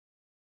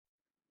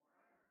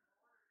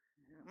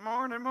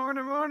Morning,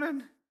 morning,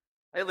 morning.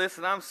 Hey,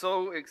 listen, I'm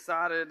so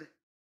excited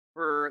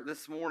for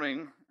this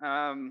morning.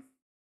 I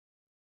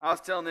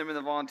was telling them in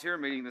the volunteer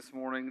meeting this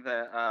morning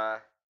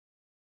that,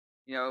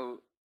 you know,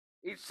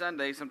 each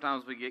Sunday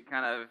sometimes we get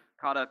kind of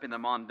caught up in the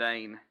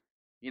mundane,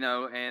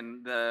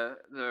 and the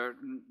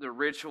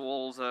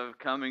rituals of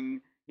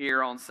coming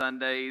here on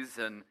Sundays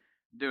and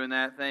doing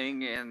that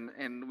thing,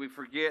 and we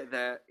forget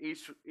that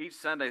each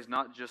Sunday is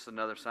not just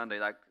another Sunday.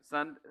 Like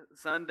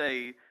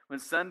Sunday, when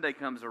Sunday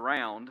comes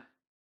around,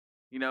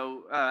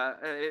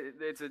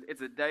 it's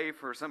a day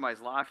for somebody's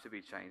life to be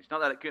changed.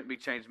 Not that it couldn't be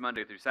changed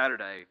Monday through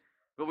Saturday,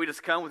 but we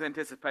just come with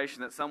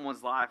anticipation that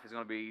someone's life is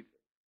going to be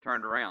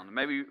turned around.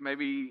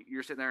 Maybe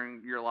you're sitting there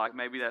and you're like,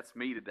 maybe that's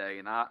me today,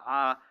 and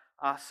I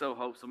so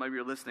hope so. Maybe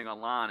you're listening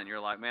online and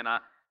you're like, I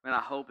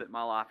hope that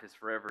my life is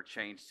forever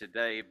changed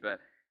today. But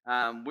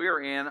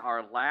we're in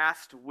our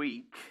last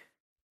week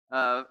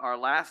of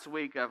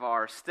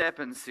our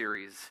Steppin'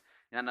 series,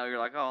 and I know you're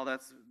like, oh,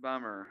 that's a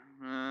bummer.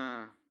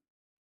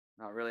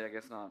 Not really, I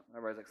guess not.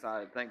 Everybody's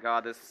excited. Thank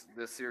God this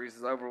series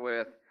is over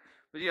with.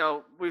 But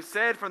we've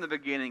said from the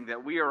beginning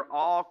that we are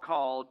all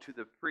called to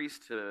the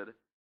priesthood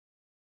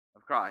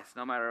of Christ.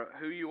 No matter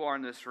who you are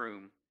in this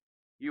room,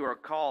 you are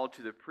called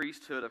to the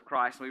priesthood of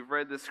Christ. And we've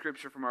read this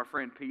scripture from our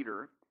friend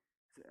Peter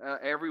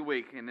every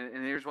week, and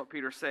here's what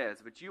Peter says.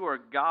 But you are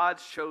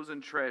God's chosen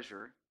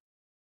treasure,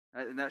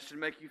 and that should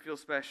make you feel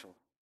special.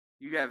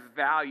 You have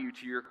value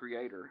to your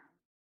Creator.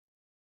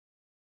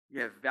 You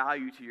have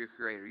value to your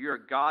Creator. You are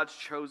God's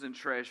chosen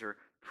treasure,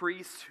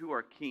 priests who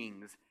are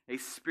kings, a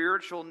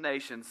spiritual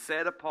nation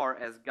set apart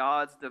as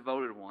God's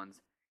devoted ones.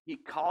 He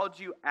called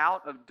you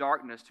out of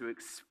darkness to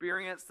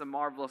experience the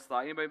marvelous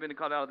light. Anybody been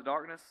called out of the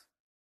darkness?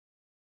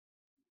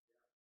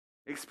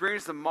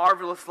 Experience the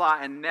marvelous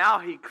light, and now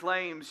He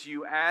claims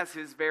you as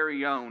His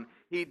very own.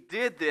 He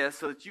did this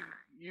so that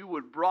you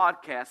would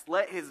broadcast,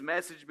 let His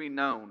message be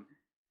known.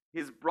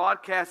 His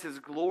broadcast His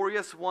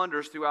glorious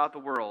wonders throughout the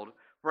world.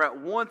 For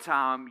at one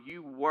time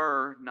you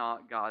were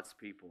not God's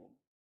people,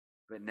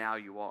 but now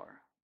you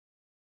are.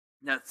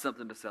 That's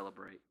something to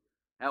celebrate.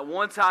 At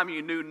one time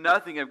you knew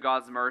nothing of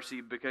God's mercy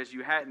because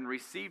you hadn't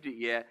received it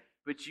yet,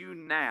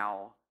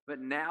 but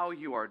now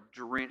you are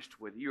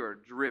drenched with it. You are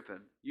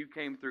dripping. You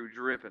came through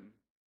dripping.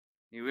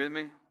 You with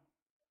me?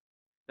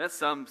 That's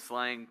some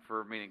slang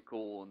for meaning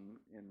cool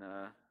and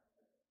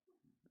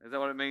is that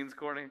what it means,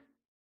 Courtney?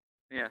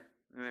 Yeah.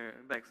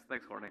 Thanks,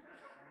 Courtney.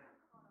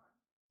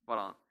 Hold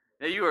on.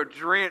 Now you are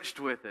drenched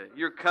with it.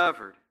 You're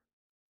covered.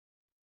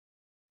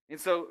 And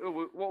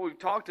so what we've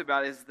talked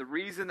about is the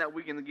reason that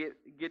we can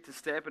get to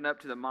stepping up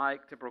to the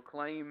mic to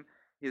proclaim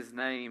His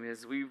name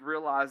is we've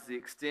realized the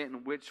extent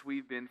in which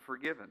we've been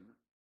forgiven.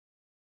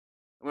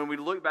 When we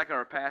look back at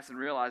our past and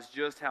realize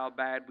just how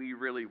bad we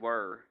really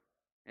were,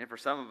 and for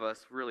some of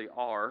us really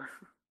are,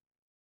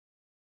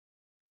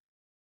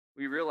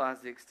 we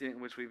realize the extent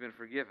in which we've been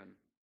forgiven.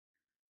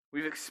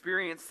 We've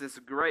experienced this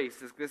grace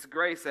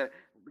that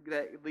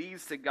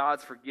leads to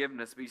God's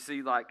forgiveness. But you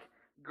see,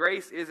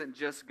 grace isn't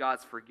just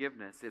God's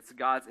forgiveness. It's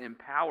God's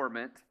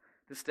empowerment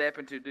to step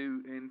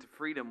into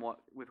freedom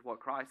with what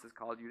Christ has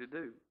called you to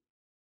do.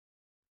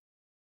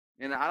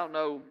 And I don't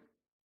know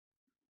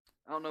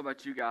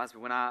about you guys, but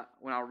when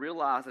I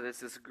realize that it's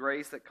this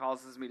grace that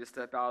causes me to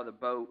step out of the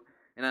boat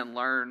and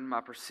unlearn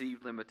my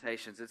perceived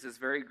limitations, it's this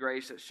very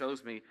grace that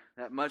shows me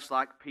that much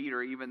like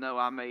Peter, even though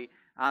I may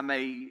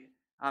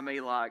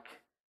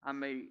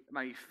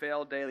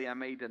fail daily, I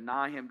may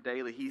deny Him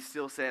daily, He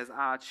still says,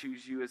 I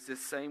choose you. It's this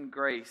same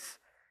grace.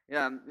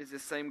 It's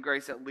this same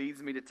grace that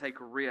leads me to take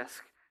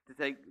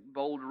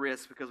bold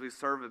risks because we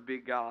serve a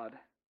big God.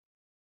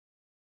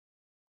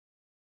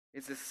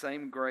 It's this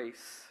same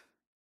grace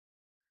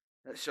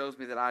that shows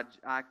me that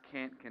I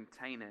can't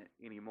contain it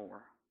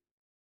anymore.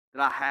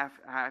 That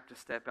I have to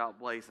step out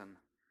blazing,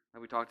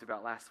 like we talked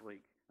about last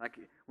week. Like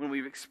when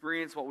we've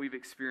experienced what we've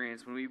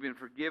experienced, when we've been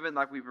forgiven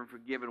like we've been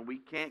forgiven, we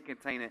can't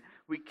contain it.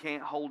 We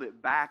can't hold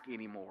it back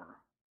anymore.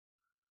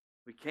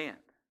 We can't.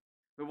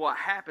 But what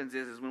happens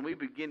is when we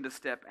begin to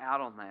step out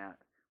on that,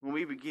 when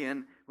we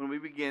begin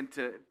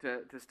to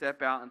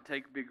step out and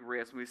take big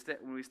risks,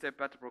 when we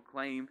step out to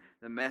proclaim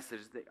the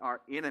message that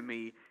our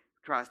enemy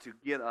tries to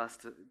get us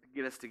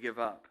to give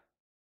up.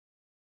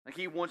 Like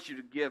he wants you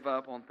to give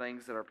up on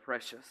things that are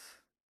precious.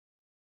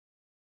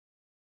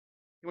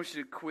 He wants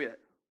you to quit.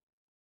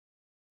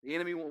 The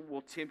enemy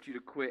will tempt you to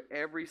quit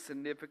every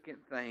significant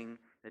thing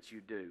that you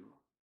do.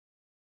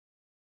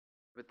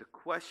 But the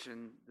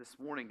question this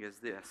morning is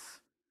this: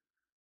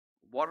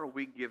 what are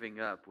we giving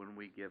up when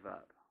we give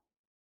up?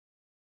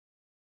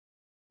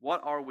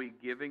 What are we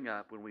giving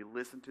up when we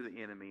listen to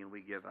the enemy and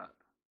we give up?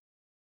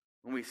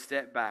 When we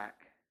step back,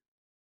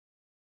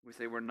 we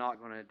say we're not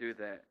going to do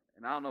that.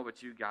 And I don't know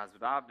about you guys,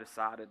 but I've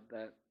decided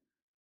that,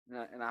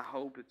 and I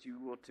hope that you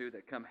will too,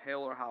 that come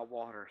hell or high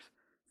waters,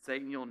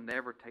 Satan, you'll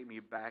never take me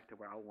back to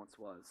where I once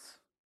was.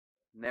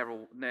 Never,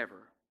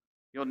 never.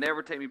 You'll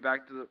never take me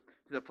back to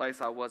the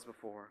place I was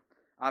before.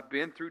 I've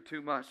been through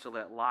too much to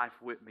let life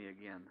whip me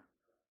again.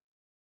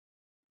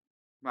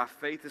 My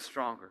faith is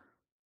stronger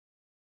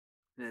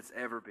than it's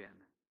ever been.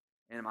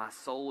 And my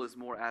soul is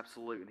more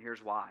absolute. And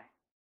here's why.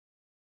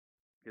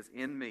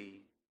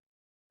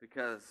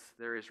 Because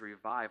there is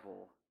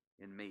revival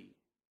in me.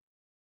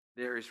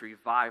 There is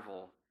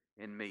revival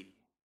in me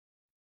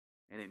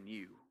and in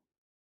you.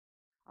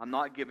 I'm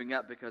not giving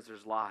up because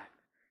there's life.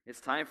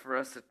 It's time for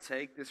us to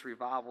take this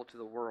revival to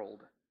the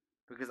world,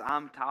 because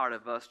I'm tired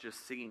of us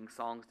just singing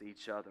songs to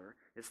each other.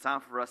 It's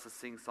time for us to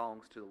sing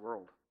songs to the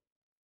world,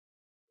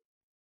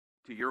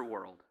 to your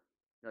world.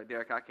 You're like,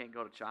 Derek, I can't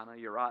go to China.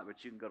 You're right,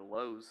 but you can go to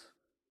Lowe's.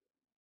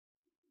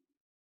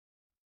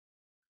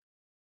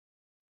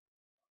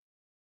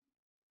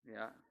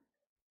 Yeah.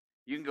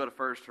 You can go to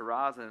First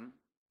Horizon.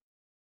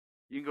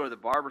 You can go to the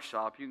barber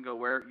shop. You can go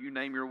where you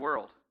name your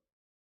world.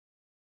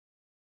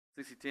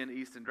 6010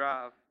 Easton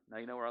Drive. Now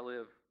you know where I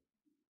live.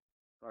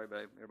 Sorry,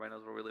 babe. Everybody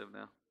knows where we live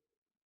now.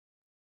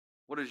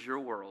 What is your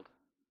world?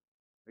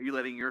 Are you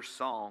letting your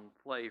song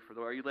play for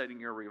the world? Are you letting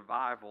your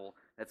revival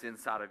that's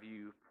inside of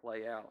you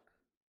play out?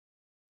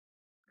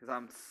 Because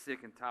I'm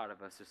sick and tired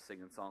of us just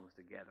singing songs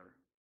together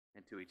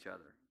and to each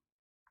other.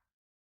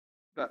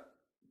 But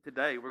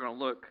today we're going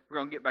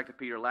to get back to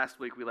Peter. Last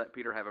week we let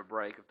Peter have a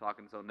break of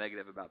talking so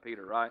negative about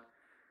Peter, right?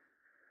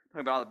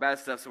 Talking about all the bad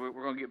stuff, so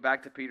we're going to get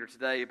back to Peter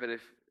today.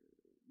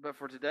 But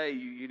for today,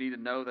 you need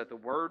to know that the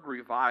word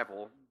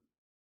revival,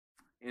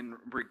 in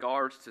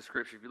regards to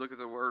Scripture, if you look at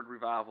the word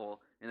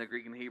revival in the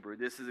Greek and Hebrew,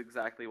 this is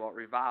exactly what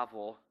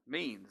revival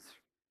means.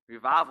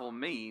 Revival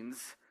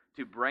means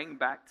to bring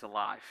back to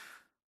life.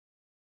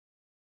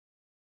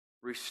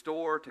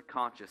 Restore to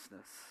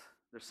consciousness.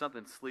 There's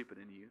something sleeping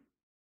in you.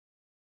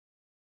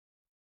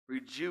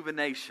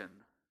 Rejuvenation.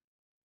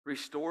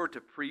 Restore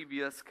to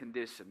previous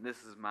condition. This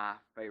is my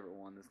favorite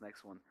one, this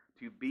next one.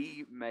 To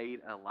be made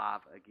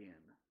alive again.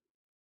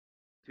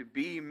 To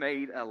be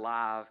made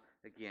alive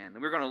again.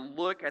 And we're going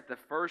to look at the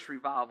first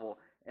revival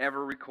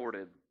ever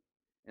recorded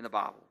in the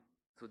Bible.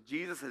 So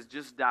Jesus has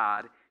just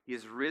died. He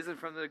has risen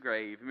from the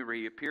grave. Remember,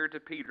 he appeared to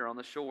Peter on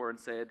the shore and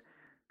said,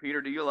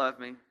 Peter, do you love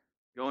me?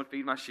 Go and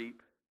feed my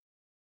sheep.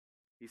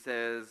 It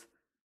says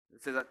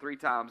that 3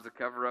 times to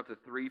cover up the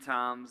 3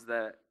 times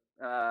that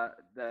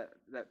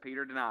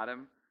Peter denied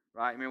him.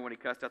 Right? Remember when he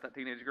cussed out that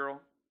teenage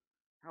girl?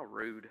 How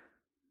rude.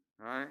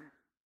 Right?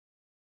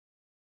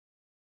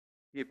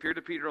 He appeared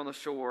to Peter on the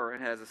shore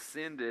and has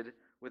ascended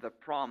with a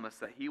promise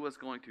that he was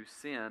going to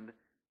send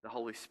the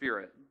Holy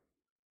Spirit.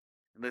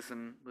 And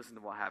listen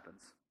to what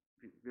happens.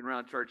 If you've been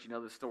around church, you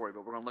know this story,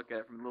 but we're going to look at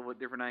it from a little bit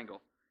different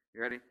angle.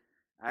 You ready?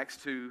 Acts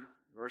 2,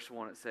 verse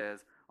 1, it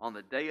says, on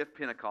the day of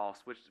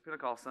Pentecost, which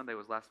Pentecost Sunday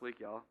was last week,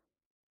 y'all.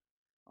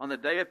 On the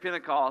day of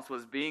Pentecost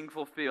was being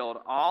fulfilled,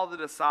 all the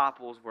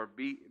disciples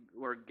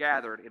were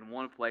gathered in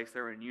one place. They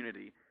were in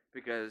unity,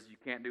 because you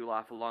can't do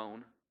life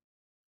alone,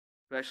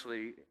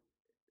 especially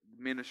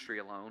ministry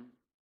alone.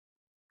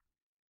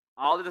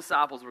 All the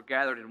disciples were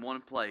gathered in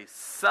one place.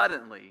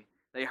 Suddenly,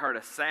 they heard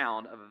a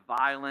sound of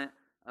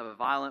a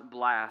violent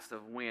blast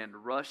of wind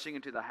rushing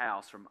into the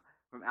house from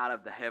out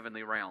of the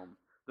heavenly realm.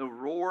 The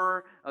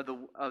roar of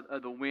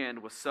the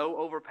wind was so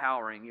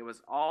overpowering, it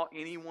was all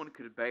anyone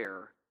could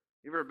bear.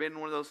 You ever been in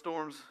one of those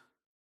storms?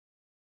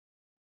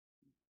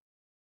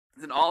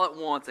 Then all at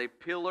once a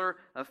pillar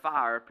of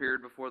fire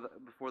appeared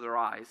before their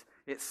eyes.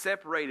 It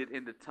separated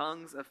into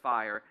tongues of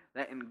fire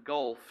that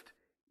engulfed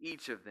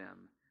each of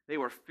them. They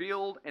were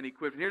filled and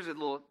equipped. And here's a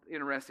little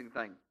interesting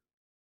thing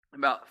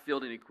about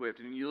filled and equipped.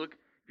 And if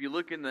you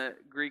look in the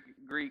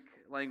Greek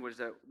language,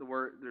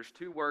 there's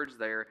 2 words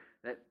there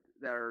that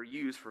are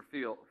used for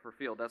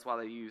filled. That's why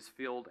they use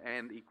filled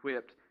and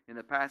equipped in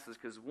the passage,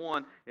 because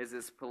one is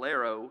this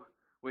pilero,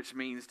 which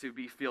means to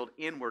be filled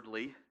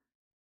inwardly.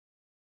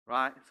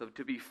 Right? So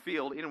to be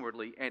filled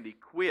inwardly, and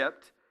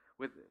equipped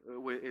with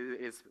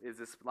is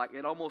this, like,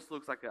 it almost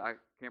looks like I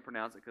can't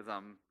pronounce it because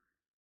I'm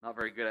not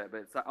very good at it,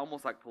 but it's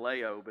almost like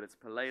paleo, but it's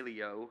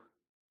palelio,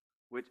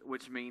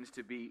 which means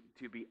to be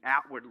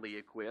outwardly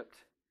equipped.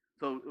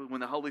 So when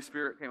the Holy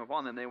Spirit came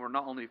upon them, they were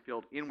not only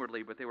filled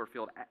inwardly, but they were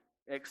filled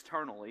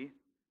externally.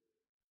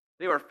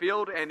 They were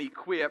filled and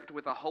equipped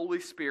with the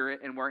Holy Spirit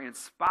and were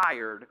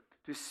inspired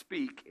to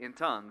speak in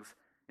tongues.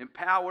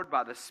 Empowered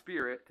by the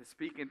Spirit to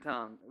speak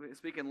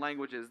in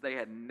languages they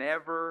had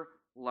never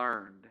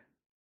learned.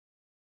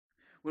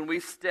 When we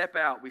step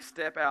out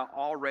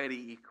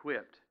already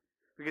equipped.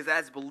 Because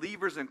as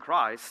believers in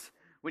Christ,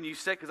 when you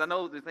say, because I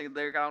know the thing,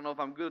 Derek, I don't know if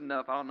I'm good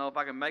enough, I don't know if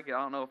I can make it,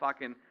 I don't know if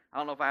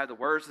I have the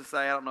words to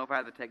say, I don't know if I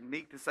have the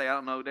technique to say, I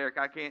don't know, Derek,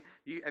 I can't.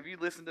 Have you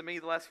listened to me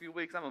the last few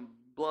weeks? I'm a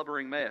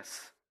blubbering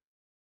mess.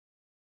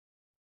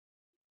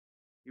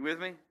 You with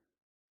me?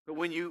 But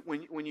when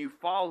you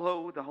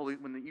follow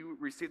when you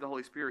receive the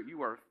Holy Spirit,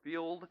 you are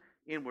filled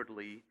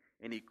inwardly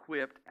and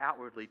equipped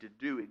outwardly to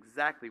do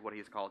exactly what He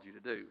has called you to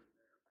do,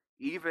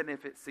 even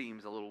if it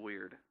seems a little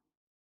weird,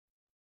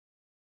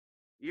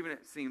 even if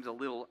it seems a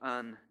little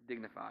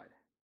undignified.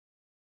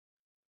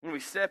 When we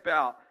step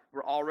out,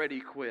 we're already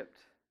equipped.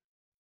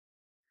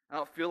 I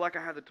don't feel like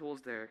I have the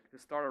tools, Derek, to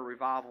start a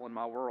revival in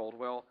my world.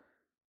 Well,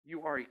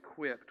 you are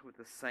equipped with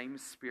the same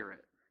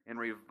Spirit. And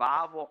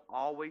revival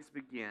always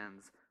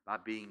begins by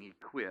being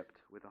equipped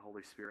with the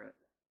Holy Spirit.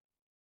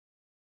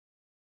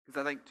 Because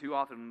I think too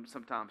often,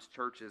 sometimes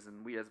churches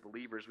and we as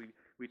believers,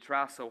 we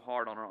try so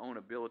hard on our own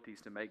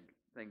abilities to make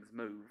things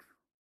move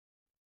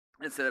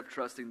instead of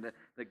trusting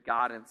the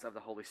guidance of the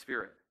Holy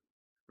Spirit.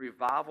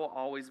 Revival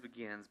always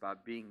begins by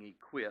being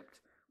equipped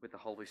with the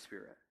Holy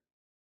Spirit.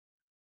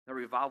 The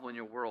revival in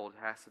your world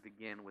has to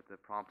begin with the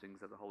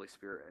promptings of the Holy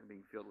Spirit and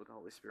being filled with the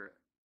Holy Spirit.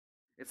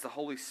 It's the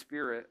Holy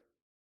Spirit.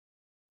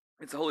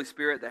 It's the Holy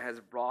Spirit that has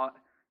brought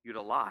you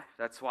to life.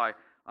 That's why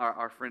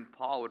our friend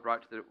Paul would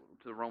write to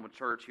the Roman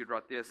church. He would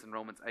write this in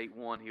Romans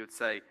 8:1. He would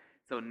say,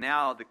 "So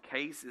now the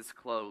case is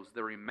closed.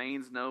 There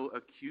remains no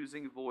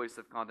accusing voice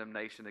of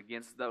condemnation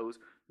against those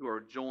who are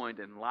joined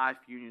in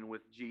life union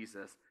with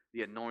Jesus,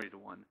 the Anointed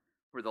One.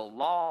 For the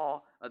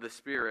law of the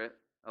Spirit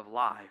of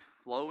life,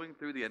 flowing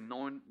through the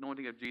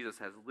anointing of Jesus,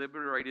 has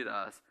liberated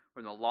us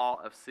from the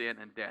law of sin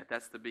and death."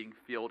 That's the being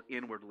filled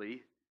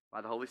inwardly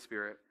by the Holy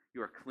Spirit.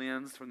 You are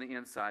cleansed from the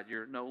inside.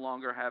 You're no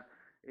longer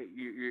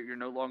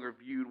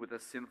viewed with a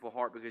sinful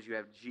heart because you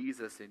have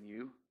Jesus in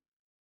you.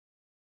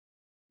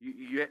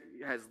 You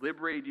has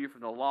liberated you from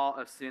the law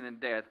of sin and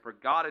death. For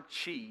God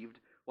achieved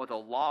what the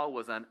law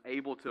was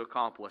unable to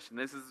accomplish. And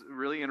this is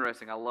really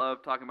interesting. I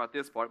love talking about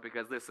this part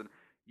because, listen,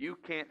 you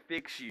can't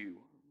fix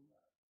you.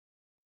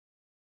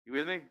 You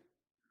with me?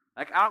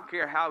 Like, I don't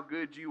care how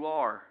good you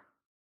are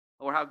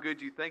or how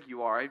good you think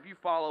you are. If you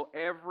follow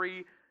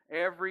every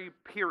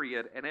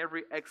period and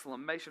every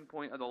exclamation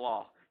point of the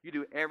law, you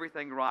do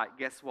everything right,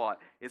 guess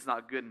what? It's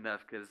not good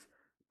enough, because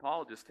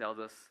Paul just tells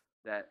us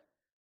that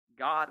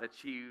God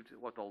achieved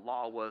what the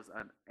law was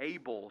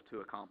unable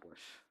to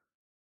accomplish.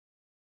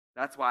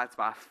 That's why it's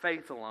by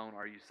faith alone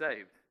are you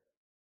saved,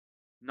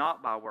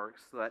 not by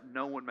works, so that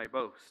no one may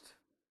boast,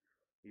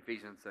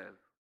 Ephesians says.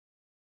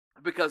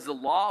 Because the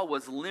law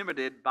was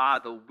limited by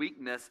the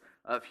weakness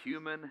of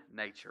human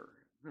nature.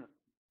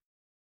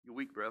 You're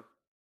weak, bro.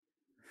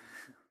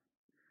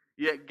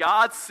 Yet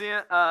God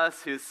sent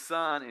us His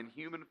Son in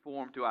human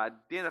form to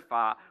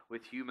identify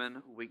with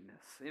human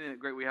weakness. Isn't it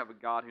great we have a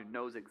God who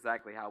knows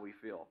exactly how we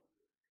feel?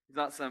 He's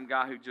not some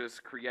guy who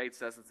just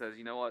creates us and says,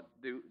 you know what,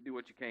 do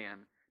what you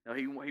can. No,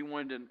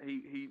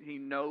 He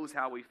knows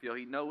how we feel.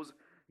 He knows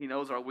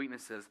our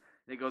weaknesses.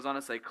 And it goes on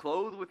to say,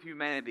 clothed with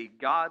humanity,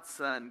 God's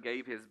Son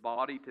gave His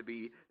body to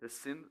be the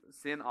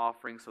sin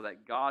offering so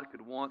that God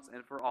could once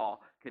and for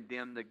all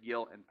condemn the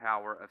guilt and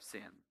power of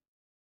sin.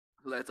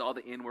 So that's all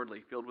the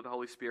inwardly, filled with the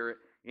Holy Spirit,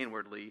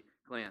 inwardly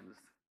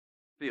cleansed,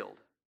 filled.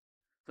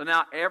 So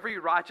now every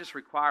righteous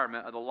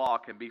requirement of the law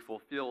can be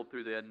fulfilled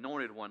through the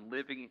Anointed One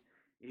living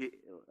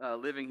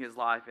His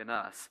life in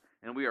us.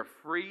 And we are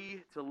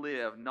free to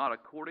live not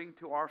according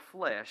to our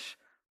flesh,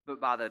 but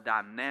by the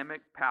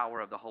dynamic power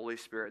of the Holy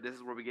Spirit. This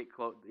is where we get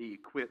the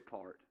equipped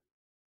part.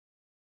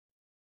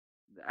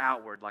 The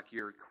outward, like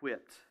you're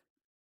equipped.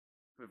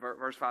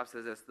 Verse 5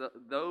 says this,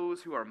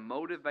 those who are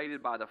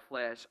motivated by the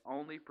flesh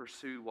only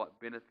pursue what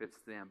benefits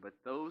them, but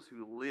those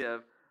who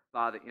live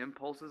by the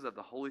impulses of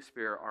the Holy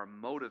Spirit are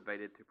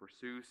motivated to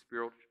pursue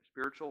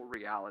spiritual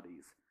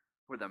realities.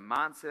 For the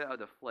mindset of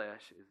the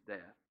flesh is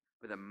death,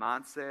 but the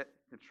mindset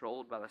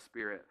controlled by the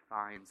Spirit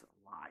finds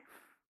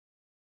life.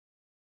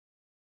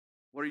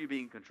 What are you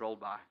being controlled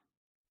by?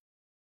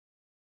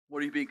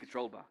 What are you being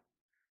controlled by?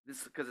 This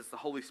is because it's the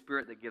Holy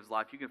Spirit that gives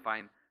life. You can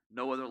find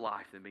no other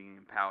life than being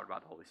empowered by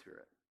the Holy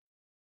Spirit.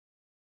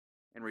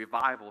 And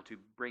revival to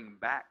bring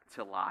back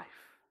to life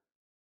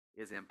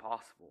is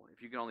impossible.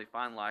 If you can only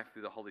find life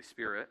through the Holy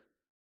Spirit,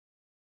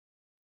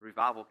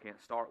 revival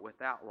can't start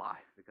without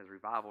life, because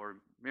revival,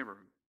 remember,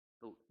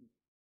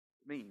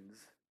 means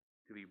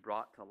to be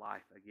brought to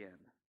life again.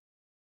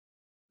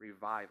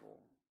 Revival.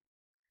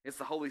 It's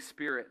the Holy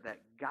Spirit that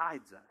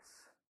guides us.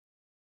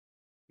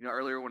 You know,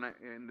 earlier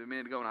a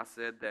minute ago when I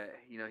said that,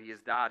 He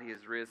has died, He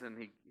has risen,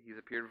 He's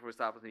appeared before His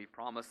disciples, and He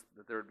promised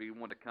that there would be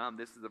one to come.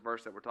 This is the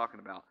verse that we're talking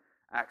about.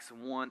 Acts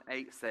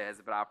 1:8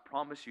 says, "But I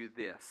promise you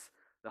this,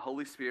 the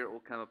Holy Spirit will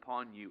come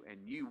upon you,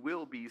 and you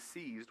will be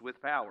seized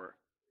with power."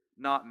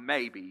 Not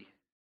maybe.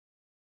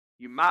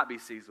 You might be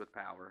seized with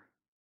power.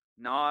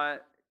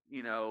 Not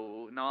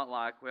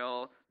like,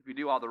 well, if you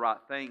do all the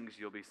right things,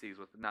 you'll be seized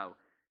with. No.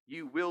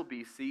 You will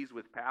be seized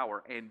with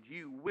power, and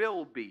you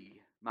will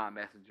be my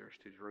messengers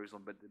to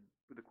Jerusalem. But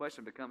the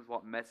question becomes,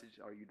 what message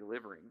are you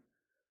delivering?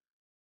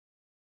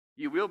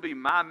 You will be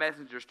my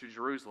messengers to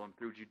Jerusalem,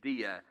 through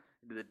Judea,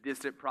 to the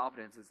distant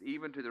provinces,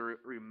 even to the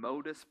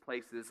remotest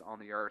places on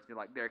the earth. You're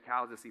like, Derek,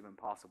 how is this even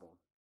possible?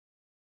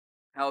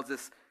 How is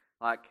this,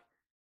 like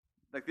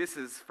this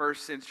is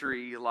first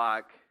century,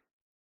 like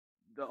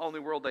the only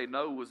world they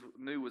knew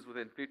was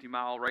within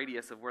 50-mile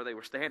radius of where they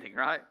were standing,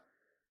 right?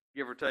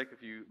 Give or take a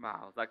few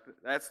miles. Like,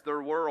 that's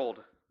their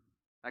world.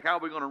 Like, how are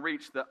we going to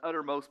reach the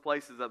uttermost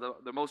places of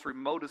the most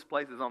remotest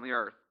places on the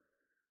earth?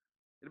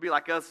 It'd be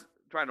like us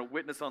trying to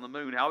witness on the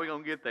moon. How are we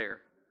going to get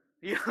there?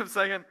 You know what I'm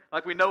saying?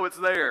 Like, we know it's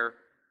there,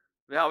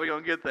 but how are we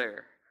going to get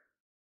there?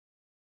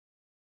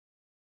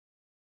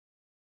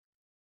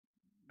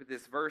 But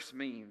this verse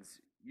means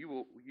you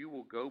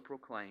will go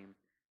proclaim,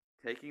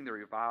 taking the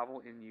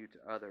revival in you to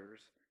others,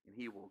 and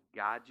he will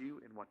guide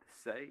you in what to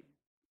say,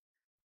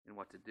 and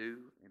what to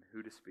do, and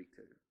who to speak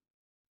to.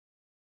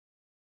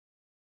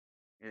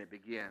 And it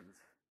begins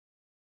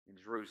in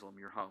Jerusalem,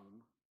 your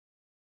home,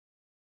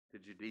 to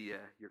Judea,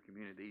 your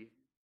community,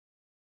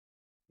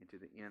 and to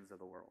the ends of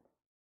the world.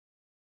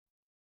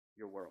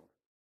 Your world,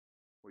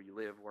 where you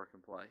live, work,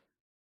 and play.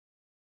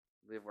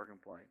 Live, work,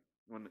 and play.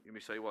 Let me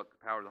show you what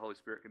the power of the Holy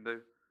Spirit can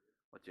do.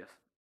 Watch this.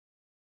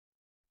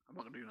 I'm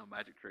not going to do no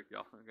magic trick,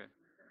 y'all. Okay.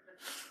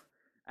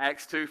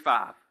 Acts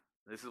 2:5.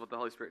 This is what the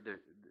Holy Spirit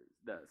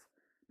does.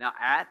 Now,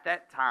 at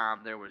that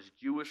time, there was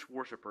Jewish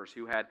worshipers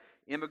who had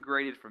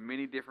immigrated from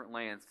many different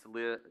lands to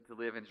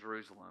live in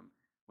Jerusalem.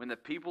 When the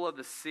people of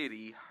the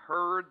city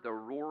heard the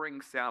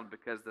roaring sound,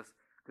 because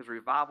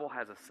revival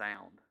has a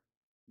sound,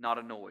 not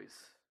a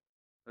noise.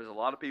 There's a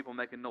lot of people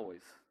making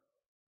noise.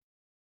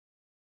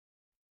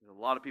 There's a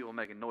lot of people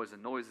making noise,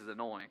 and noise is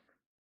annoying.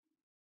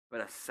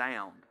 But a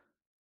sound,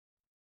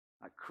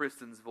 like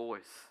Kristen's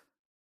voice.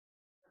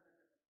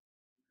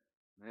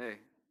 Hey,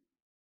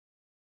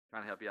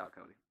 trying to help you out,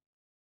 Cody.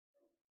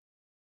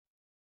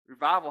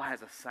 Revival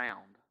has a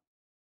sound.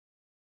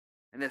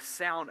 And this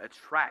sound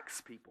attracts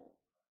people.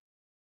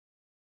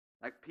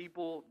 Like,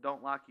 people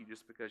don't like you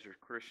just because you're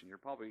Christian. You're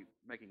probably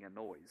making a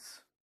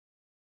noise.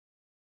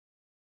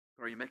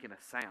 Or are you making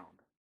a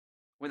sound?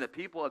 When the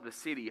people of the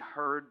city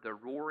heard the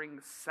roaring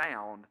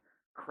sound,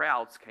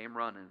 crowds came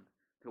running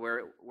to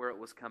where it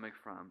was coming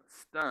from,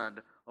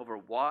 stunned over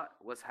what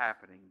was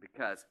happening,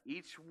 because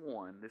each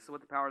one, this is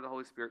what the power of the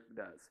Holy Spirit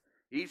does,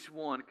 each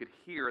one could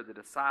hear the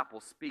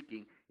disciples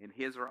speaking in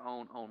his or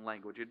own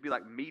language. It'd be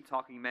like me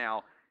talking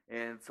now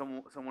and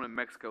someone in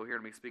Mexico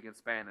hearing me speak in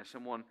Spanish,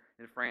 someone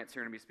in France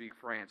hearing me speak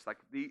French.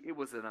 It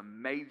was an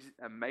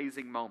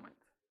amazing moment.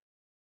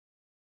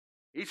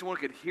 Each one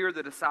could hear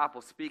the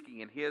disciples speaking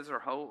in his or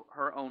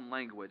her own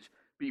language.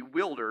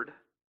 Bewildered,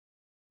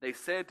 they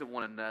said to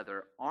one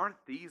another,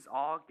 "Aren't these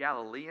all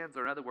Galileans?"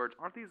 Or in other words,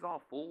 aren't these all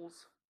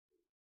fools?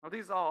 Aren't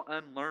these all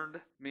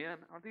unlearned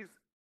men? Aren't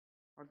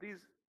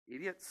these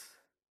idiots?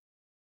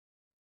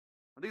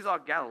 Are these all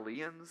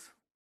Galileans?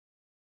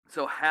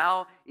 So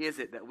how is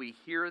it that we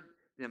hear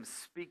them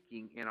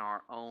speaking in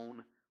our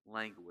own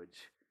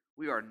language?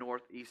 We are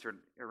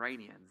northeastern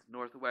Iranians,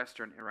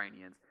 northwestern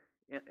Iranians,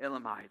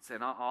 Elamites,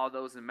 and all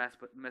those in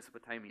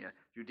Mesopotamia,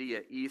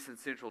 Judea, east and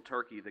central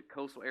Turkey, the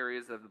coastal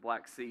areas of the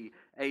Black Sea,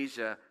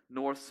 Asia,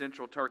 north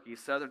central Turkey,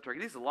 southern Turkey.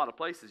 These are a lot of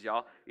places,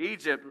 y'all.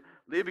 Egypt,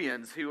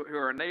 Libyans who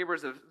are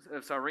neighbors of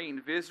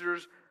Cyrene,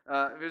 visitors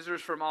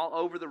from all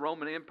over the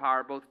Roman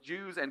Empire, both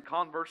Jews and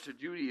converts to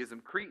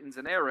Judaism, Cretans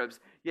and Arabs.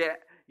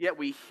 Yet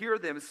we hear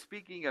them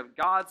speaking of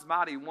God's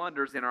mighty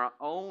wonders in our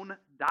own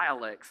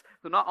dialects.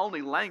 So not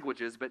only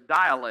languages, but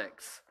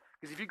dialects.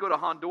 Because if you go to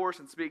Honduras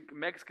and speak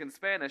Mexican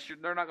Spanish,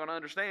 they're not going to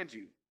understand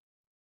you.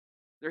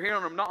 They're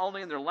hearing them not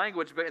only in their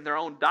language, but in their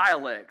own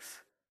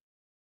dialects.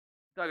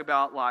 Talk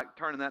about like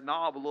turning that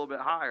knob a little bit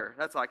higher.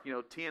 That's like,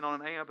 10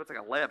 on an amp. That's like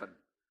 11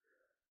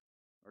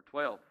 or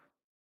 12.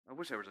 I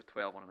wish there was a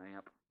 12 on an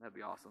amp. That'd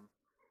be awesome.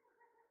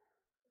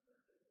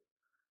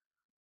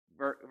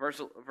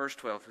 Verse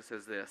 12, it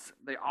says this.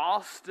 They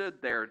all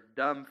stood there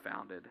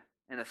dumbfounded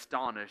and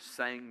astonished,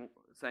 saying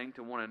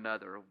to one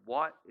another,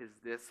 "What is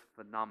this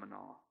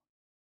phenomenon?"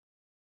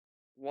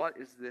 What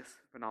is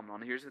this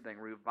phenomenon? Here's the thing.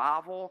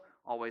 Revival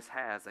always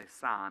has a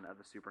sign of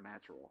the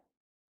supernatural.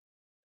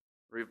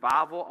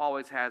 Revival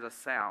always has a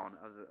sound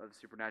of the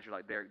supernatural,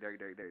 like Derek.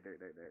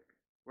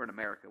 We're in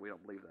America. We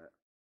don't believe that.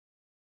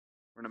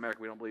 We're in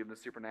America. We don't believe in the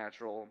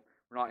supernatural.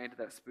 We're not into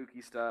that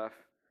spooky stuff.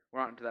 We're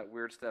not into that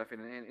weird stuff.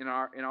 And in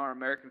our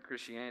American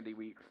Christianity,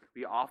 we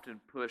often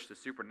push the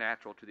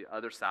supernatural to the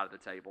other side of the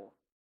table.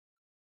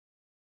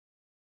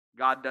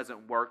 God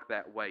doesn't work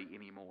that way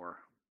anymore.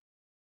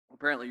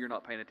 Apparently, you're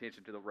not paying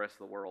attention to the rest of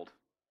the world.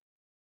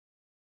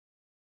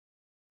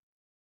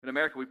 In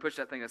America, we push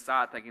that thing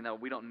aside, thinking, "No,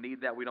 we don't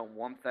need that. We don't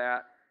want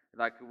that.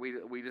 Like we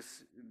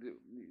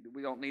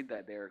don't need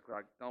that, Derek.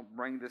 Like, don't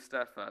bring this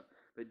stuff up."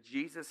 But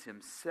Jesus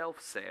himself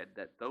said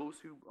that those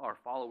who are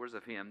followers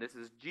of him, this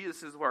is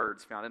Jesus'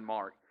 words found in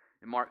Mark.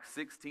 In Mark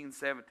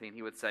 16:17,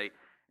 he would say,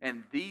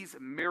 "And these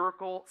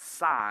miracle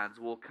signs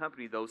will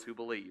accompany those who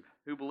believe."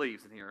 Who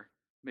believes in here?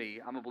 Me.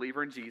 I'm a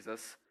believer in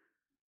Jesus.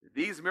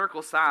 These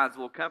miracle signs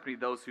will accompany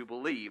those who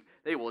believe.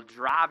 They will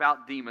drive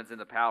out demons in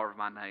the power of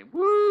my name.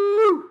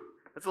 Woo!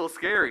 That's a little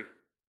scary.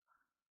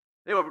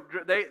 They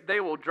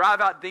will drive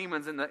out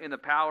demons in the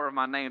power of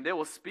my name. They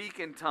will speak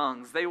in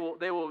tongues. They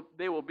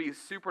will be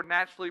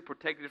supernaturally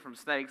protected from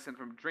snakes and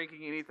from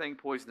drinking anything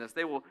poisonous.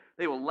 They will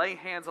lay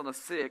hands on the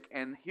sick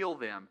and heal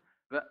them.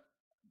 But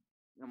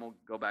I'm gonna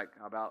go back.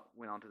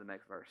 Went on to the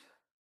next verse.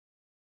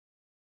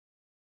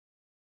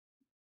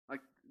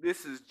 Like,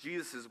 this is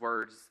Jesus'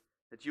 words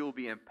that you will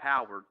be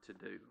empowered to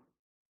do.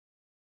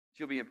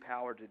 You'll be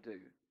empowered to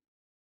do.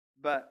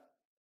 But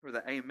for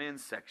the amen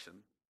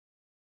section,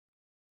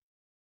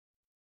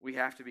 we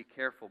have to be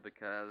careful,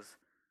 because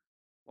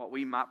what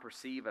we might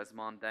perceive as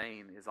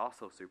mundane is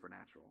also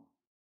supernatural.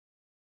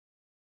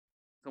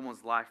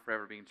 Someone's life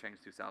forever being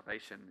changed through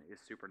salvation is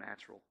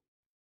supernatural.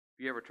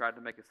 If you ever tried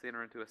to make a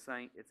sinner into a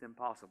saint, it's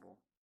impossible.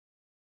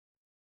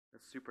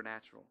 It's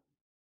supernatural.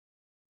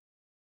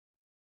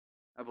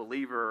 A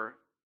believer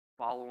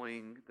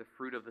following the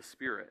fruit of the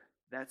Spirit,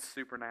 that's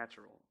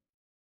supernatural.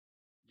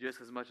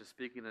 Just as much as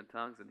speaking in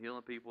tongues and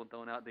healing people and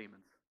throwing out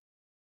demons.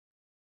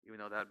 Even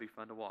though that would be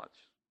fun to watch.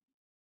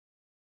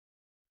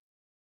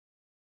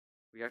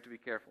 We have to be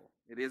careful.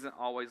 It isn't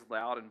always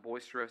loud and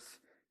boisterous.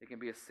 It can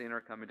be a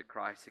sinner coming to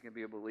Christ. It can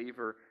be a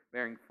believer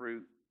bearing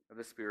fruit of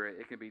the Spirit.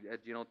 It can be a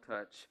gentle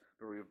touch.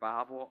 But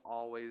revival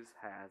always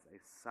has a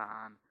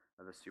sign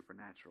of the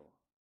supernatural.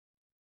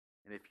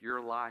 And if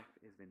your life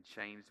has been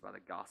changed by the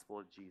gospel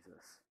of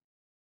Jesus,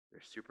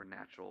 there's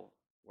supernatural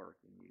work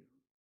in you.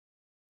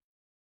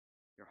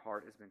 Your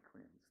heart has been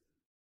cleansed.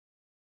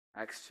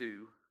 Acts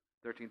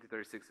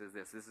 2:13-36 says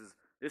this.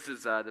 This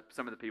is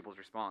some of the people's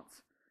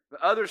response.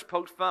 But others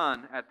poked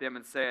fun at them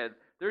and said,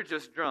 they're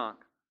just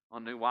drunk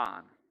on new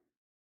wine.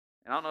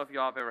 And I don't know if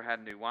y'all have ever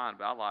had new wine,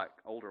 but I like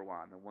older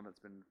wine, the one that's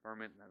been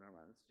fermented. No, never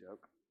mind, it's a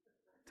joke.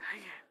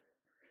 Dang it.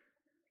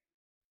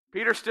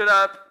 Peter stood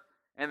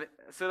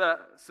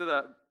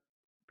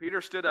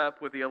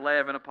up with the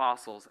 11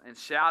 apostles and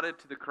shouted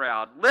to the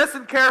crowd,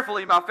 listen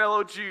carefully, my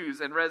fellow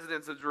Jews and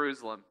residents of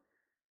Jerusalem.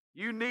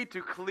 You need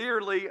to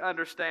clearly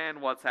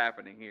understand what's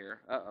happening here.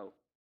 Uh-oh.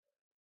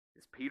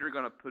 Is Peter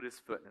going to put his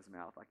foot in his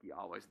mouth like he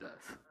always does?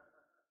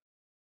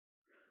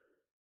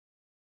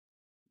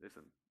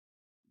 Listen,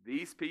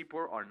 these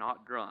people are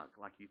not drunk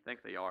like you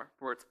think they are,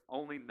 for it's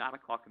only 9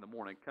 o'clock in the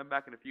morning. Come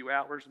back in a few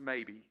hours,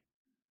 maybe.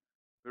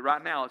 But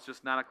right now, it's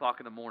just 9 o'clock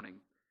in the morning.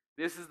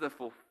 This is the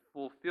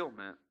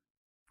fulfillment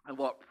of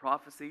what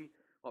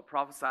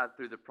prophesied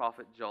through the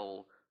prophet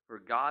Joel. For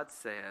God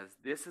says,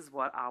 this is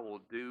what I will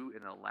do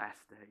in the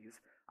last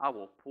days. I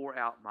will pour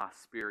out my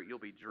Spirit. You'll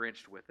be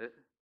drenched with it.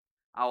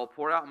 I will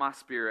pour out my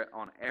Spirit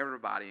on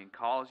everybody and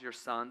cause your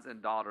sons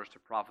and daughters to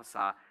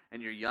prophesy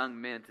and your young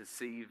men to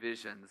see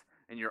visions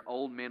and your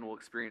old men will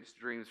experience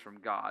dreams from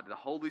God. The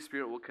Holy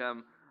Spirit will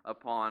come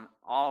upon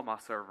all my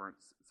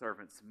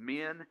servants,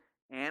 men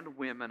and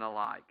women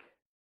alike.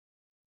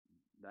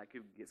 That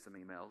could get some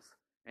emails.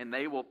 And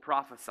they will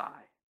prophesy.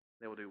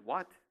 They will do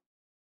what?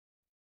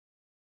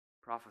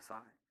 Prophesy.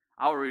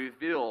 I'll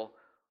reveal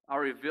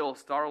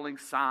startling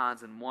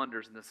signs and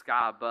wonders in the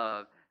sky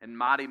above and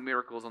mighty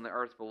miracles on the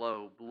earth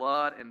below.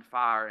 Blood and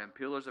fire and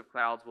pillars of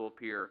clouds will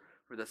appear,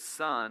 for the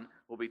sun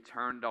will be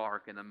turned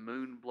dark and the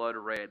moon blood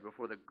red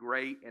before the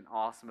great and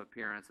awesome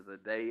appearance of the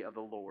day of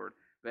the Lord.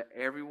 But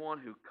everyone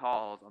who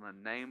calls on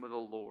the name of the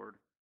Lord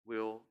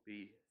will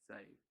be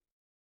saved.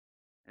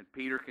 And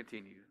Peter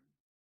continued,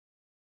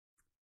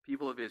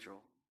 people of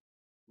Israel,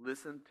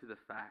 listen to the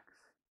facts.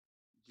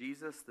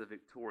 Jesus the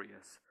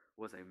victorious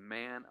was a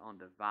man on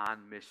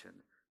divine mission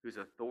whose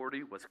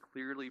authority was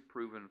clearly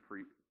proven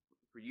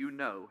for you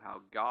know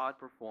how God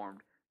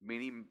performed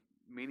many,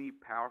 many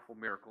powerful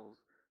miracles,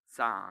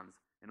 signs,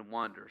 and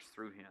wonders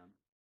through him.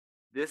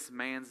 This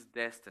man's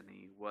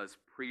destiny was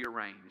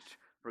prearranged,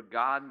 for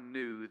God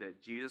knew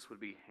that Jesus would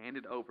be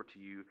handed over to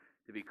you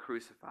to be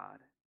crucified,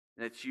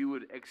 and that you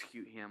would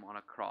execute him on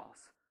a cross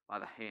by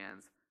the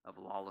hands of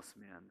lawless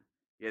men.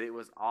 Yet it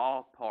was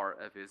all part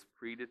of his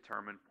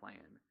predetermined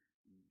plan.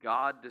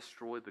 God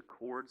destroyed the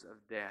cords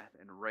of death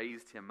and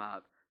raised him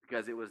up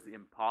because it was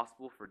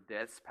impossible for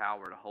death's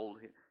power to hold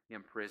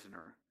him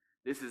prisoner.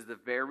 This is the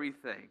very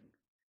thing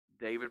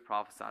David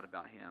prophesied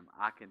about him.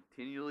 I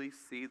continually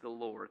see the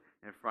Lord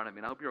in front of me.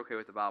 And I hope you're okay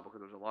with the Bible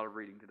because there's a lot of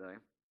reading today.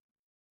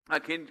 I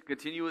can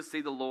continually see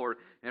the Lord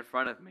in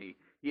front of me.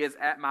 He is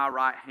at my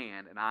right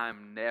hand, and I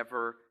am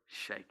never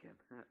shaken.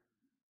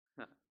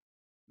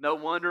 No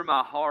wonder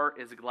my heart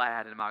is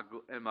glad and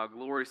my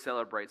glory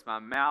celebrates. My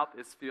mouth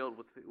is filled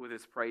with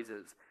his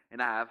praises,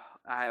 and I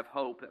have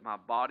hope that my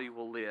body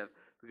will live,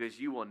 because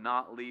you will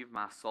not leave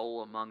my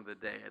soul among the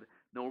dead,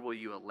 nor will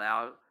you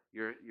allow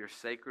your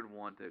sacred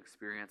one to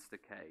experience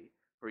decay.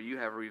 For you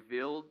have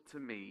revealed to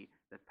me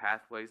the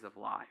pathways of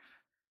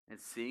life, and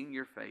seeing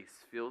your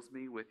face fills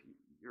me with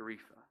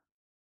Eureka.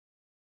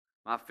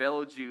 My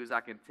fellow Jews,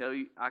 I can tell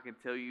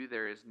you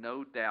there is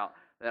no doubt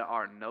that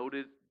our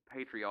noted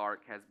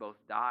patriarch has both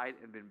died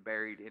and been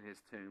buried in his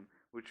tomb,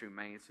 which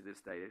remains to this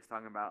day. He's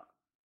talking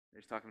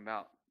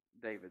about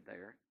David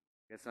there.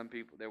 Because some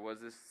people, there was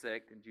this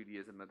sect in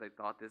Judaism that they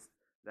thought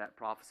that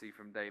prophecy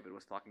from David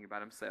was talking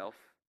about himself,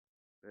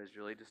 but it's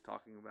really just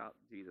talking about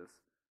Jesus.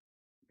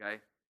 Okay,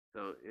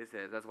 so it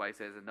says, that's why he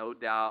says, and no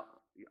doubt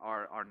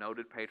our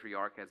noted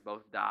patriarch has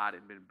both died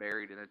and been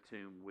buried in a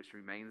tomb, which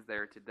remains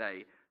there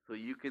today. So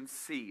you can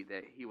see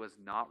that he was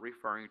not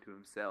referring to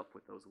himself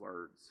with those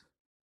words.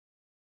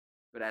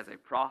 But as a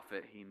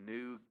prophet, he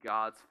knew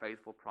God's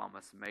faithful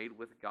promise made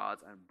with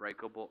God's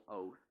unbreakable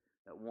oath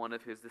that one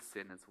of his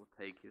descendants will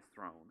take his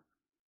throne.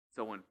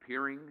 So when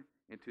peering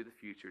into the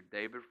future,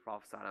 David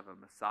prophesied of a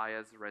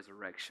Messiah's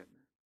resurrection.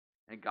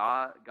 And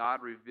God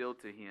revealed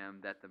to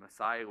him that the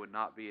Messiah would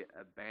not be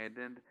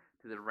abandoned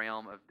to the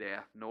realm of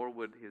death, nor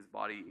would his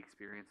body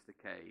experience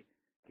decay.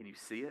 Can you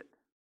see it?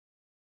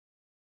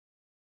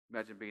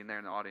 Imagine being there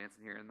in the audience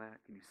and hearing that.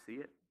 Can you see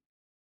it?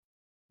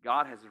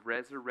 God has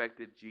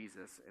resurrected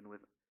Jesus,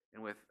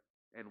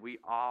 and we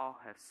all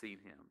have seen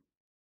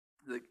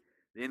him.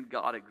 Then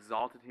God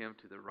exalted him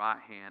to the right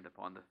hand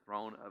upon the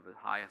throne of the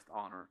highest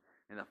honor,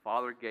 and the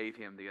Father gave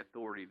him the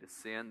authority to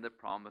send the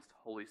promised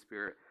Holy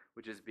Spirit,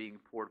 which is being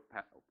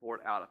poured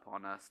out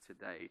upon us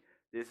today.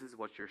 This is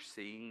what you're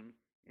seeing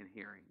and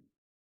hearing.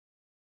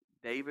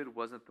 David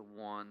wasn't the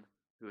one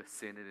who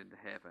ascended into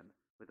heaven,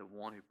 but the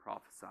one who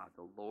prophesied.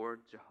 The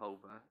Lord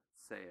Jehovah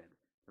said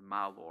to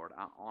my Lord,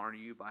 I honor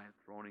you by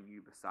enthroning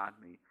you beside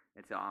me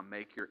until I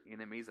make your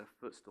enemies a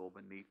footstool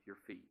beneath your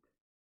feet.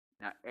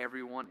 Now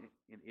everyone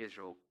in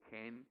Israel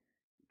can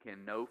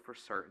know for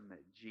certain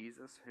that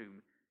Jesus,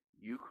 whom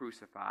you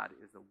crucified,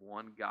 is the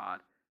one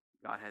God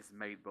has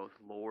made both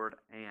Lord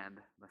and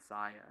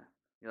Messiah.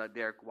 You're like,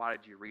 Derek, why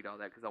did you read all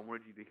that? Because I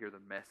wanted you to hear the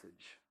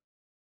message.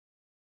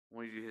 I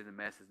wanted you to hear the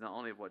message, not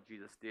only of what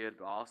Jesus did,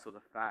 but also the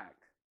fact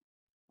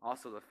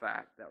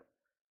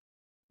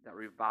that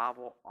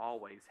revival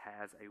always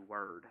has a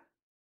word.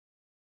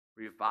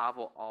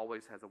 Revival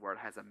always has a word,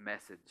 has a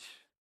message.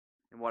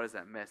 And what is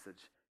that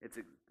message?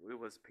 It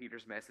was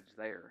Peter's message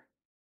there,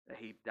 that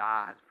he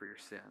died for your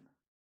sin.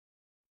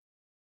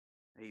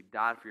 He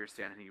died for your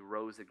sin, and he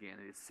rose again,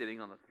 and he's sitting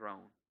on the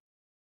throne,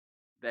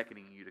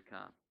 beckoning you to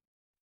come.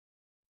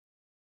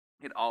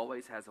 It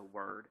always has a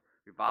word.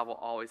 Revival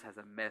always has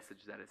a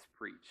message that is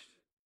preached,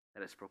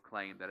 that is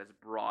proclaimed, that is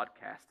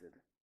broadcasted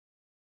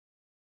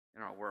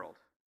in our world.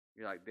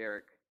 You're like,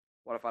 Derek,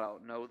 what if I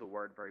don't know the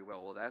word very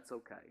well? Well, that's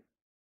okay.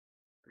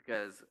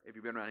 Because if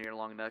you've been around here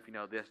long enough, you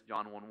know this.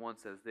 John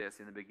 1:1 says this,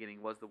 in the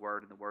beginning was the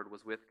Word, and the Word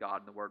was with God,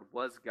 and the Word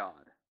was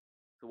God.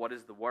 So what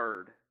is the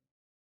Word?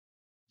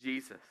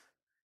 Jesus.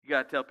 You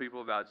got to tell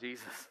people about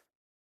Jesus.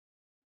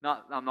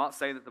 I'm not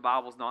saying that the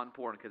Bible's not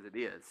important, because it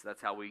is.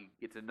 That's how we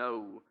get to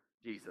know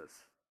Jesus.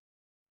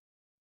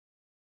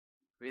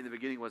 But in the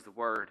beginning was the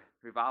Word.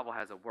 Revival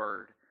has a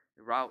word.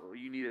 Revival,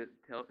 you need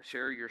to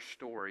share your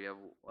story of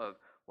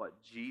what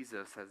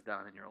Jesus has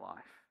done in your life,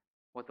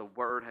 what the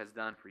Word has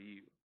done for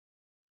you.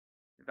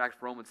 In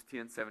fact, Romans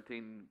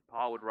 10:17,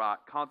 Paul would write,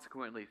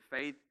 consequently,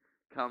 faith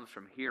comes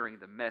from hearing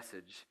the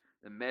message.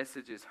 The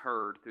message is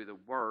heard through the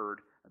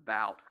word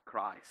about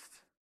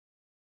Christ.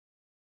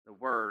 The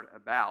word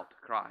about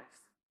Christ.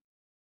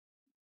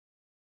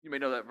 You may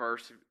know that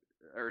verse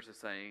is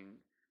saying,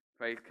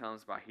 faith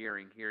comes by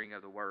hearing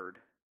of the word.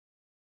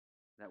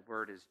 That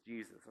word is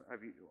Jesus.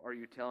 Are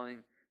you telling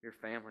your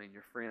family and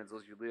your friends,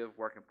 those you live,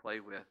 work, and play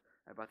with,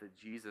 about the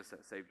Jesus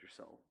that saved your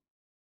soul?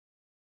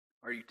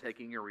 Are you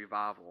taking your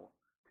revival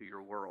to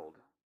your world?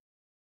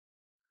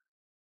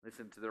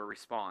 Listen to their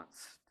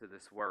response to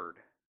this word.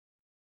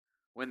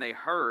 When they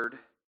heard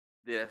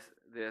this,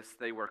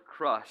 they were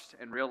crushed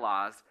and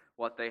realized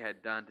what they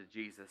had done to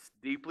Jesus.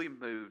 Deeply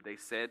moved, they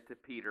said to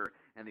Peter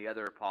and the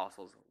other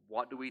apostles,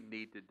 what do we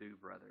need to do,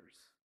 brothers?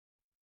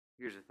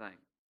 Here's the thing.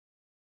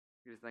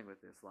 Here's the thing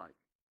with this, like,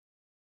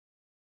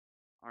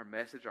 our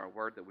message, our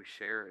word that we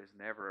share is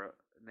never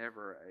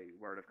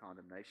a word of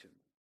condemnation.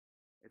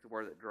 It's a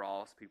word that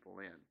draws people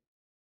in.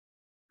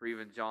 For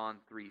even John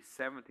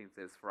 3:17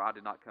 says, for I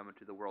did not come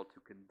into the world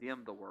to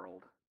condemn the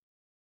world,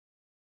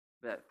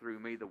 that through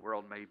me the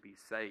world may be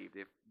saved.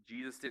 If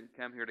Jesus didn't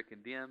come here to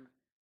condemn,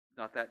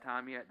 not that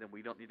time yet, then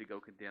we don't need to go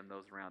condemn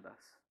those around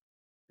us.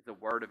 It's a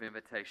word of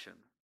invitation.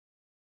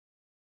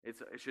 It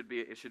should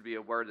be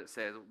a word that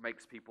says,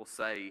 makes people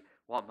say,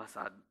 what must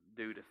I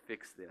do to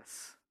fix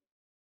this?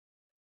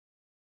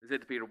 He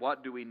said to Peter,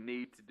 what do we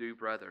need to do,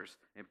 brothers?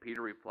 And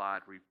Peter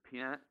replied,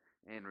 repent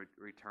and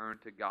return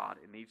to God.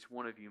 And each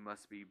one of you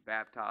must be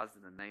baptized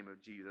in the name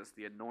of Jesus,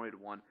 the Anointed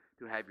One,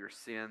 to have your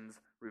sins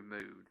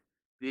removed.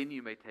 Then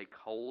you may take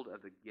hold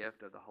of the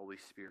gift of the Holy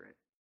Spirit.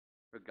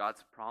 For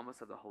God's promise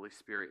of the Holy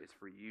Spirit is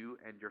for you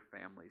and your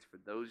families, for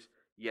those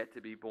yet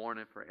to be born,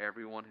 and for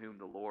everyone whom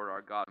the Lord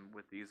our God,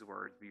 with these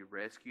words, be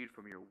rescued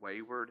from your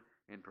wayward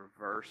and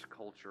perverse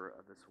culture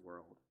of this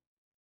world.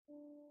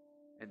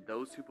 And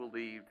those who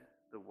believed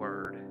the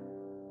word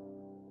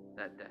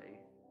that day,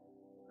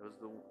 those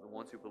the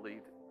ones who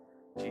believed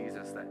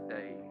Jesus that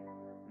day,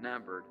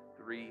 numbered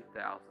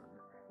 3,000.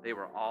 They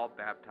were all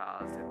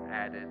baptized and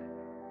added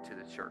to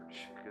the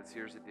church. Because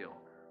here's the deal.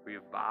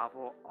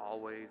 Revival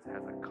always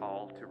has a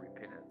call to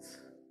repentance.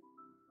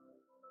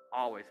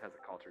 Always has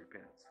a call to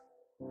repentance.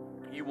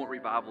 You want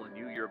revival in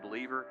you, you're a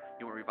believer,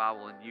 you want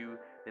revival in you,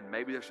 then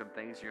maybe there's some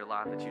things in your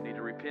life that you need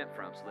to repent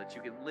from so that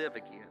you can live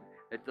again.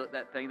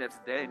 That thing that's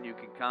dead in you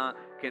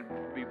can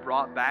be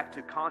brought back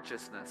to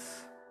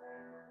consciousness.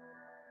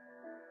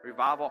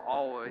 Revival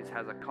always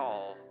has a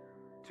call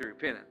to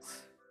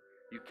repentance.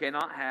 You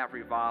cannot have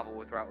revival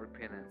without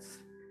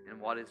repentance.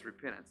 And what is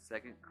repentance?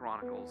 2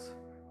 Chronicles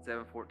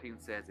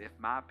 7:14 says, if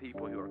my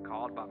people who are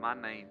called by my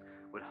name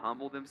would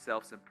humble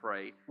themselves and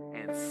pray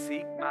and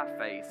seek my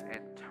face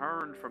and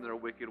turn from their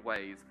wicked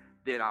ways,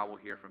 then I will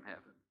hear from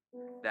heaven.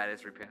 That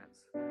is repentance.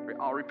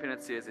 All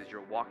repentance is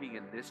you're walking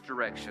in this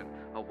direction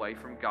away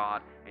from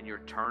God and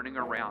you're turning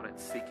around and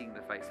seeking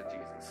the face of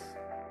Jesus.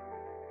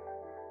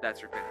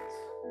 That's repentance.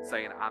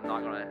 Saying, I'm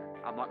not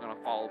gonna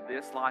follow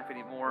this life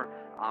anymore.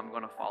 I'm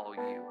gonna follow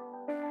you.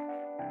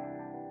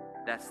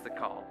 That's the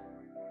call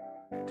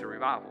to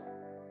revival.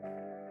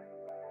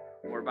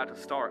 We're about to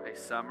start a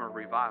summer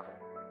revival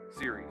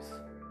series.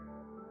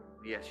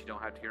 Yes, you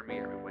don't have to hear me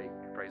every week.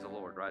 Praise the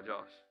Lord, right,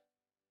 Josh?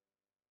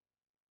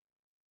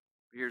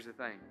 But here's the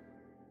thing.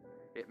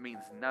 It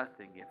means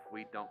nothing if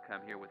we don't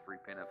come here with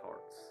repentant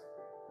hearts.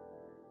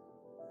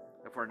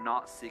 If we're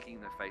not seeking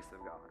the face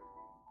of God.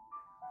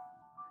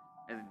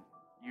 And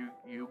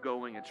you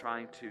going and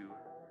trying to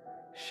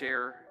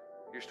share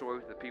your story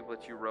with the people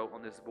that you wrote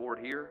on this board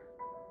here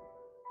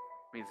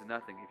means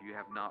nothing if you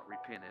have not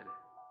repented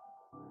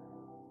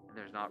and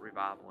there's not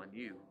revival in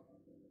you.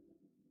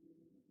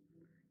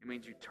 It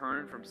means you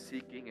turn from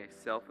seeking a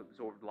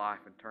self-absorbed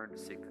life and turn to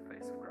seek the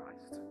face of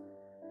Christ.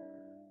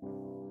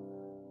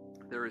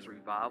 There is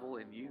revival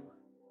in you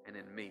and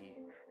in me,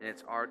 and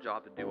it's our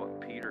job to do what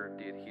Peter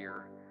did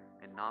here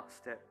and not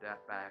step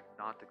that back,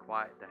 not to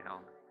quiet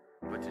down,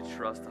 but to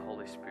trust the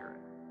Holy Spirit.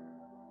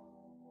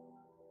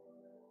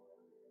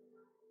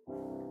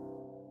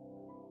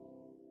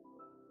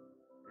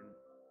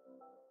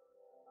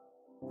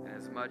 And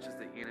as much as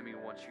the enemy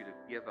wants you to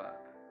give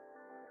up,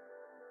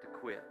 to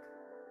quit,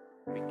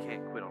 we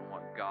can't quit on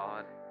what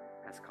God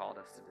has called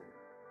us to do,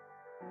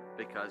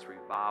 because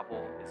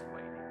revival is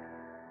waiting.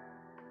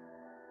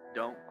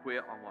 Don't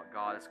quit on what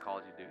God has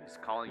called you to do. He's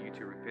calling you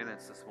to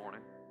repentance this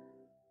morning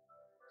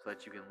so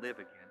that you can live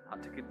again,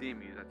 not to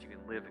condemn you, that you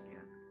can live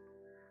again.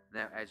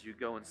 Now, as you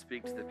go and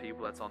speak to the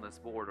people that's on this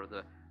board, or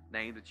the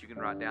name that you can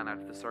write down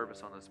after the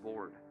service on this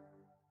board,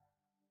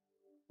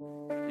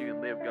 you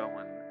can live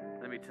going,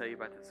 let me tell you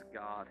about this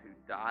God who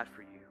died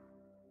for you,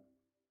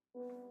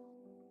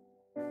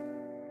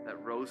 that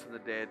rose from the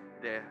dead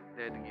to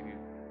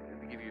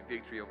give you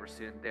victory over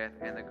sin, death,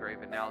 and the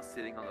grave, and now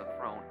sitting on the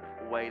throne,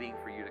 waiting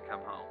for you to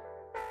come home.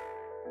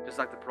 Just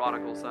like the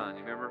prodigal son,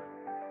 you remember?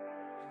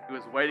 He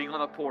was waiting on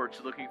the porch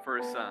looking for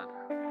his son.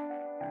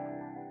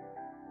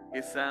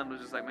 His son was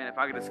just like, man, if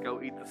I could just go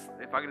be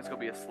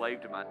a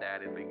slave to my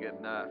dad, it'd be good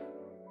enough.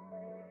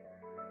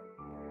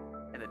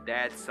 And the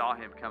dad saw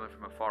him coming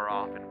from afar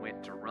off and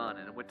went to run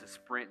and went to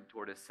sprint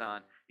toward his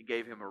son. He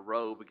gave him a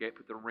robe,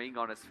 put the ring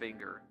on his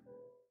finger,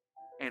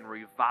 and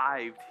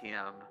revived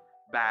him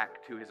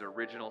back to his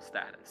original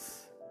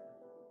status.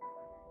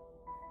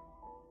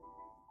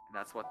 And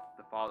that's what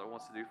the Father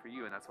wants to do for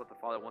you, and that's what the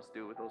Father wants to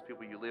do with those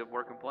people you live,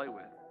 work, and play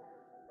with.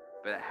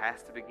 But it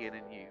has to begin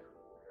in you.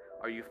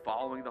 Are you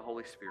following the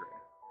Holy Spirit?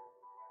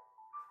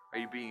 Are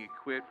you being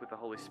equipped with the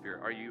Holy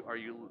Spirit? Are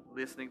you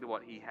listening to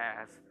what He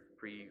has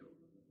for you?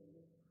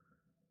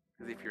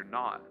 Because if you're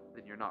not,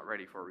 then you're not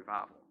ready for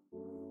revival.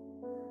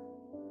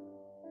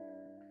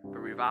 But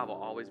revival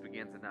always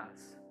begins in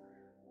us.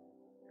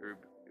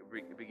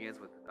 It begins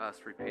with us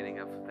repenting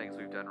of things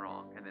we've done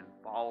wrong and then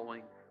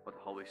following with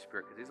the Holy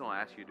Spirit, because He's going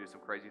to ask you to do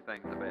some crazy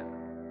things, I bet.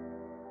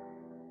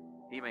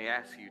 He may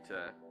ask you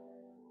to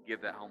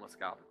give that homeless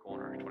guy at the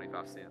corner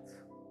 25 cents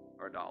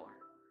or $1.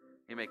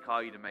 He may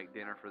call you to make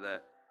dinner for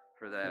that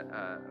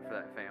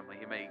family.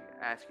 He may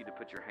ask you to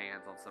put your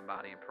hands on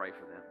somebody and pray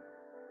for them.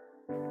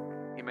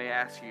 He may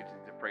ask you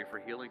to pray for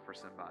healing for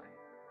somebody.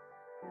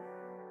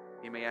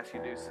 He may ask you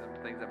to do some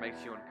things that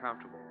makes you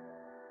uncomfortable,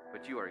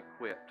 but you are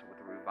equipped with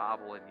the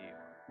revival in you.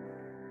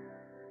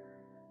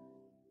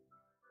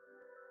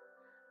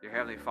 Dear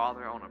Heavenly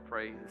Father, I want to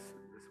pray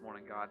this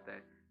morning, God,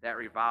 that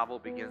revival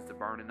begins to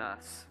burn in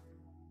us.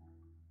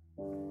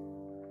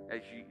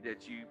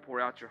 That you pour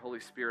out your Holy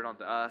Spirit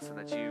onto us, and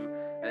that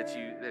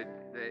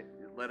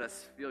let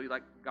us feel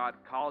like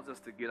God calls us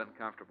to get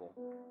uncomfortable,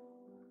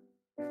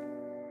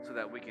 so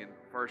that we can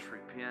first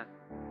repent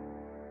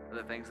of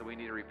the things that we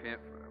need to repent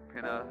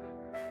of,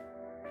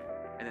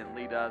 and then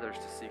lead others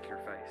to seek your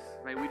face.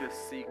 May we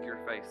just seek your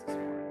face this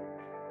morning.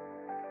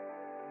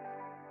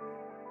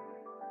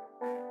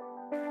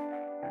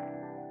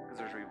 Because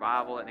there's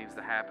revival that needs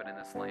to happen in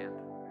this land.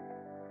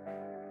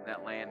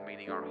 That land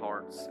meaning our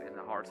hearts and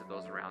the hearts of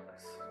those around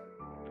us.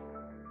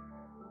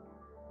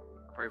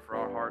 I pray for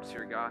our hearts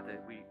here, God,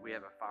 that we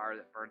have a fire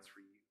that burns for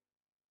you.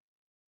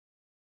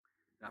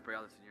 And I pray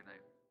all this in your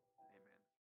name.